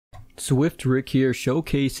Swift Rick here,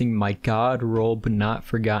 showcasing my God Roll but Not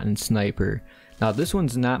Forgotten Sniper. Now this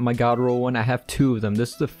one's not my God Roll one, I have two of them.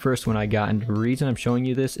 This is the first one I got, and the reason I'm showing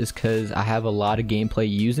you this is because I have a lot of gameplay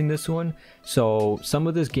using this one. So some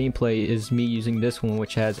of this gameplay is me using this one,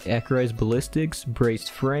 which has Accurized Ballistics, Braced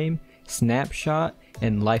Frame, Snapshot,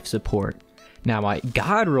 and Life Support. Now my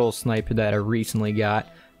God Roll Sniper that I recently got,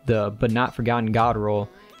 the But Not Forgotten God Roll,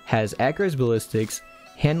 has Accurized Ballistics,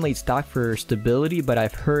 Hand-laid stock for stability, but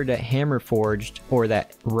I've heard that Hammer Forged, or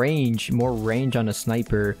that range, more range on a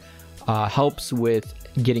sniper, helps with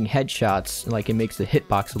getting headshots. Like, it makes the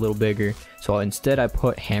hitbox a little bigger. So instead I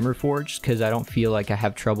put Hammer Forged because I don't feel like I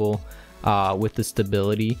have trouble with the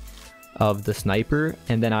stability of the sniper.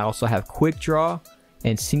 And then I also have Quick Draw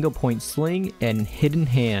and Single Point Sling and Hidden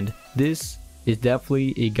Hand. This is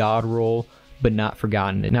definitely a God Roll but not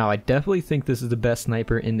forgotten. Now I definitely think this is the best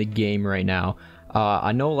sniper in the game right now.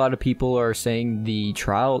 I know a lot of people are saying the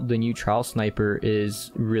new trial sniper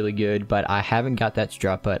is really good, but I haven't got that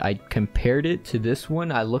strap. But I compared it to this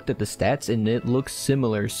one. I looked at the stats and it looks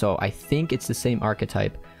similar, so I think it's the same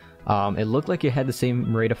archetype. It looked like it had the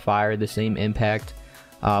same rate of fire, the same impact,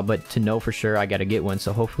 but to know for sure I gotta get one.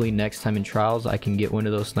 So hopefully next time in trials I can get one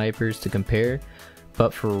of those snipers to compare.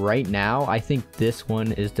 But for right now, I think this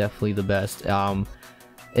one is definitely the best.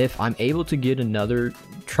 If I'm able to get another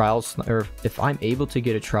trial, or if I'm able to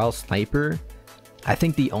get a trial sniper, I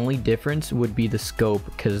think the only difference would be the scope,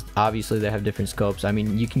 because obviously they have different scopes. I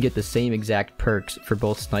mean, you can get the same exact perks for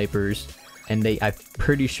both snipers, and I'm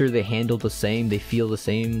pretty sure they handle the same, they feel the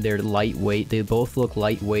same, they're lightweight, they both look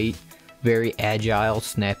lightweight, very agile,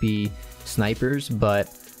 snappy snipers. But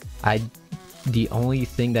the only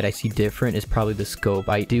thing that I see different is probably the scope.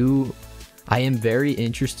 I am very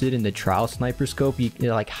interested in the trial sniper scope. It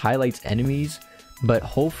like highlights enemies, but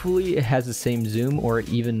hopefully it has the same zoom or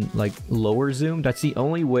even like lower zoom. That's the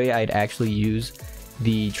only way I'd actually use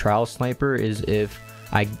the trial sniper, is if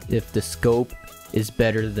the scope is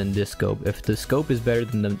better than this scope. If the scope is better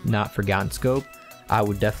than the Not Forgotten scope, I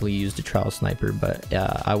would definitely use the trial sniper, but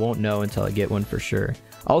I won't know until I get one for sure.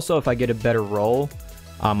 Also, if I get a better roll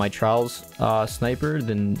on my trials sniper,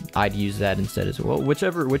 then I'd use that instead as well.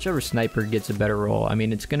 Whichever sniper gets a better roll. I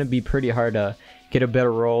mean, it's gonna be pretty hard to get a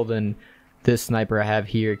better roll than this sniper I have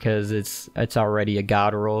here, because it's already a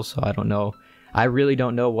God roll. So I don't know. I really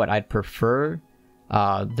don't know what I'd prefer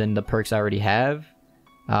than the perks I already have.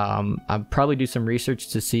 I'll probably do some research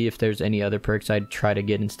to see if there's any other perks I'd try to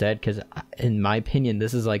get instead, because in my opinion,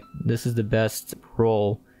 this is the best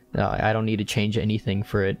roll. I don't need to change anything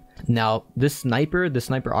for it. Now, the sniper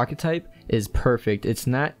archetype is perfect. It's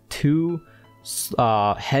not too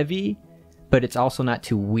heavy, but it's also not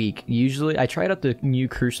too weak. Usually, I tried out the new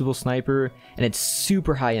Crucible sniper, and it's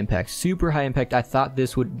super high impact. Super high impact. I thought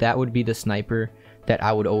that would be the sniper that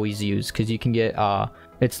I would always use, because you can get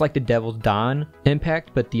it's like the Devil's Dawn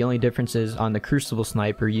impact, but the only difference is on the Crucible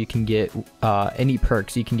sniper you can get any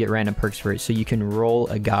perks. You can get random perks for it, so you can roll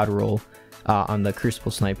a God roll on the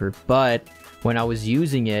Crucible sniper. But when I was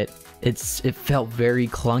using it, it felt very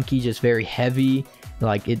clunky, just very heavy.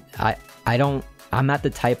 Like I'm not the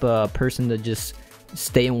type of person to just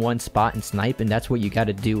stay in one spot and snipe, and that's what you got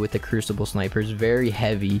to do with the Crucible sniper. It's very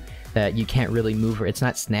heavy that you can't really move. It's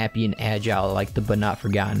not snappy and agile like the But Not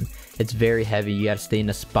Forgotten. It's very heavy. You got to stay in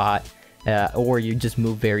a spot, or you just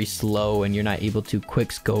move very slow, and you're not able to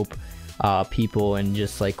quick scope people and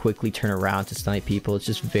just like quickly turn around to snipe people. It's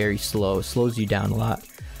just very slow. It slows you down a lot.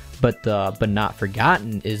 But the But Not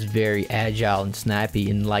Forgotten is very agile and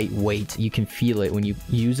snappy and lightweight. You can feel it when you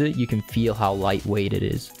use it. You can feel how lightweight it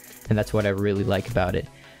is, and that's what I really like about it.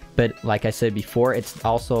 But like I said before, it's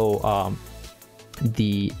also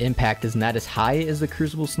the impact is not as high as the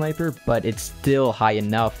Crucible sniper, but it's still high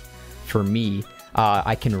enough for me.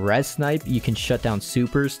 I can res snipe. You can shut down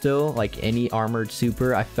supers still, like any armored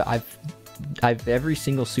super. I've every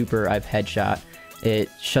single super I've headshot,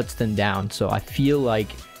 it shuts them down. So I feel like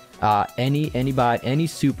any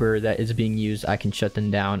super that is being used, I can shut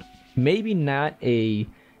them down. Maybe not a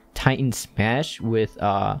Titan Smash with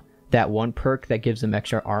that one perk that gives them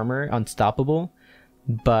extra armor, Unstoppable,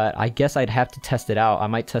 but I guess I'd have to test it out. I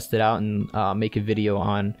might test it out and make a video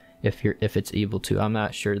on if it's able to. I'm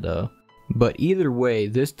not sure though. But either way,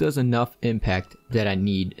 this does enough impact that I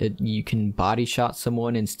need. You can body shot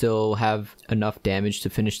someone and still have enough damage to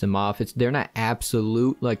finish them off. They're not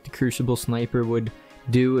absolute like the Crucible sniper would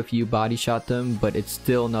do if you body shot them, but it's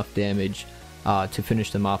still enough damage to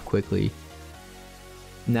finish them off quickly.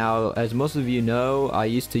 Now, as most of you know, I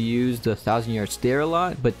used to use the 1,000-yard stare a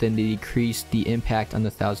lot, but then they decreased the impact on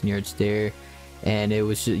the 1,000-yard stare, and it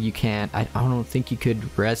was just, I don't think you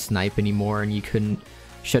could res snipe anymore, and you couldn't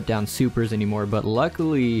shut down supers anymore, but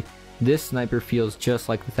luckily this sniper feels just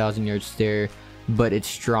like the 1000-yard stare, but it's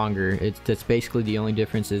stronger. That's basically the only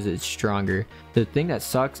difference, is it's stronger. The thing that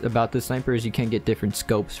sucks about this sniper is you can't get different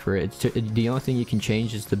scopes for it. The only thing you can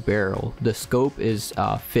change is the barrel. The scope is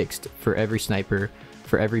fixed for every sniper,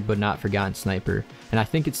 for every but not forgotten sniper, and I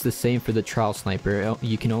think it's the same for the trial sniper.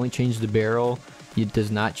 You can only change the barrel. It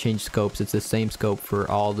does not change scopes. It's the same scope for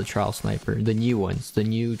all the trial sniper, the new ones, the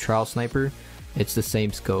new trial sniper. It's the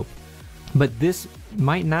same scope. But this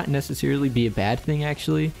might not necessarily be a bad thing,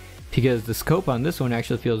 actually, because the scope on this one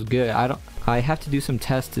actually feels good. I have to do some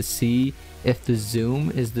tests to see if the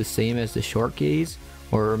zoom is the same as the short gaze,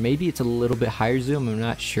 or maybe it's a little bit higher zoom. I'm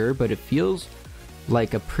not sure, but it feels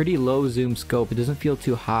like a pretty low zoom scope. It doesn't feel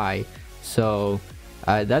too high, so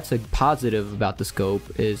that's a positive about the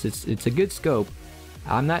scope. Is it's a good scope.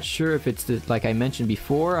 I'm not sure if it's like I mentioned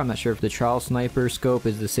before, I'm not sure if the trial sniper scope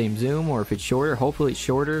is the same zoom or if it's shorter. Hopefully it's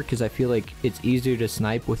shorter, because I feel like it's easier to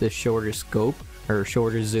snipe with a shorter scope, or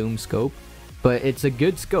shorter zoom scope. But it's a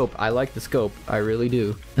good scope. I like the scope, I really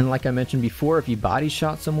do. And like I mentioned before, if you body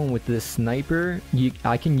shot someone with this sniper,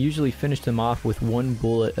 I can usually finish them off with one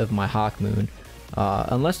bullet of my Hawkmoon.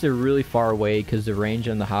 Unless they're really far away, because the range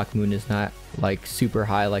on the Hawkmoon is not like super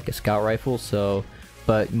high like a scout rifle.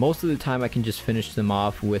 But most of the time I can just finish them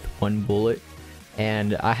off with one bullet.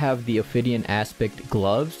 And I have the Ophidian Aspect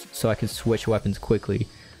gloves, so I can switch weapons quickly.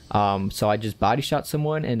 So I just body shot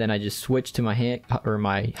someone, and then I just switch to my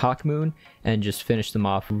Hawkmoon and just finish them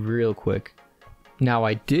off real quick. Now,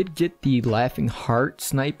 I did get the Laughing Heart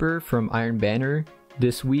sniper from Iron Banner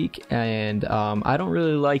this week, and I don't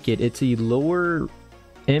really like it. It's a lower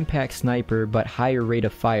impact sniper but higher rate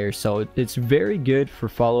of fire, so it's very good for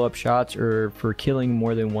follow-up shots or for killing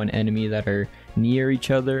more than one enemy that are near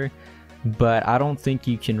each other. But I don't think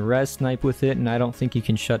you can res snipe with it, and I don't think you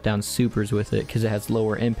can shut down supers with it because it has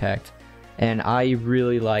lower impact. And I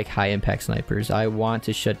really like high impact snipers. I want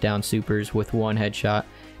to shut down supers with one headshot,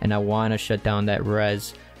 and I want to shut down that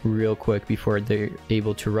res real quick before they're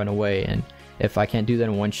able to run away. And if I can't do that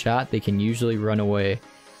in one shot, they can usually run away.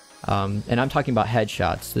 And I'm talking about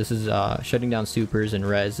headshots. This is shutting down supers and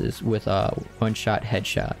res is with a one-shot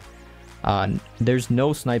headshot. There's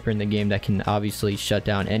no sniper in the game that can obviously shut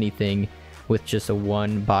down anything with just a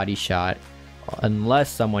one body shot,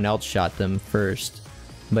 unless someone else shot them first.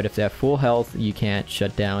 But if they have full health, you can't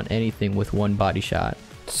shut down anything with one body shot.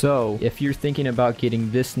 So if you're thinking about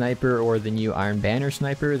getting this sniper or the new Iron Banner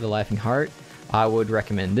sniper, the Laughing Heart, I would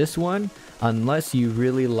recommend this one. Unless you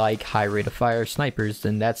really like high rate of fire snipers,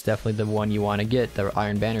 then that's definitely the one you want to get, the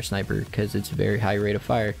Iron Banner sniper, because it's very high rate of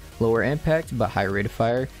fire. Lower impact, but high rate of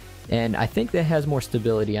fire. And I think that has more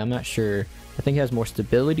stability. I'm not sure. I think it has more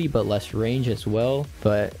stability, but less range as well.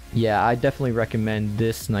 But yeah, I definitely recommend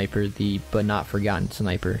this sniper, the But Not Forgotten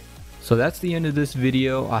sniper. So that's the end of this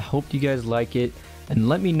video. I hope you guys like it. And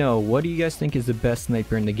let me know, what do you guys think is the best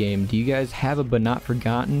sniper in the game? Do you guys have a But Not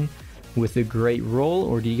Forgotten with a great roll,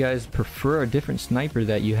 or do you guys prefer a different sniper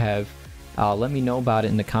that you have? Let me know about it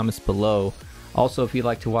in the comments below. Also, if you'd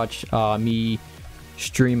like to watch me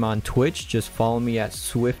stream on Twitch, just follow me at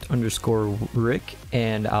Swift_Rick,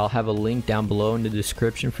 and I'll have a link down below in the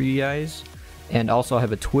description for you guys. And also I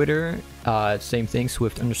have a Twitter, same thing,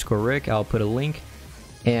 Swift_Rick. I'll put a link.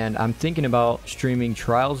 And I'm thinking about streaming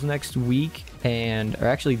trials next week, or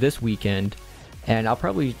actually this weekend. And I'll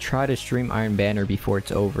probably try to stream Iron Banner before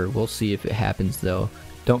it's over. We'll see if it happens though.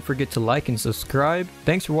 Don't forget to like and subscribe.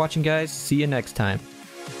 Thanks for watching, guys. See you next time.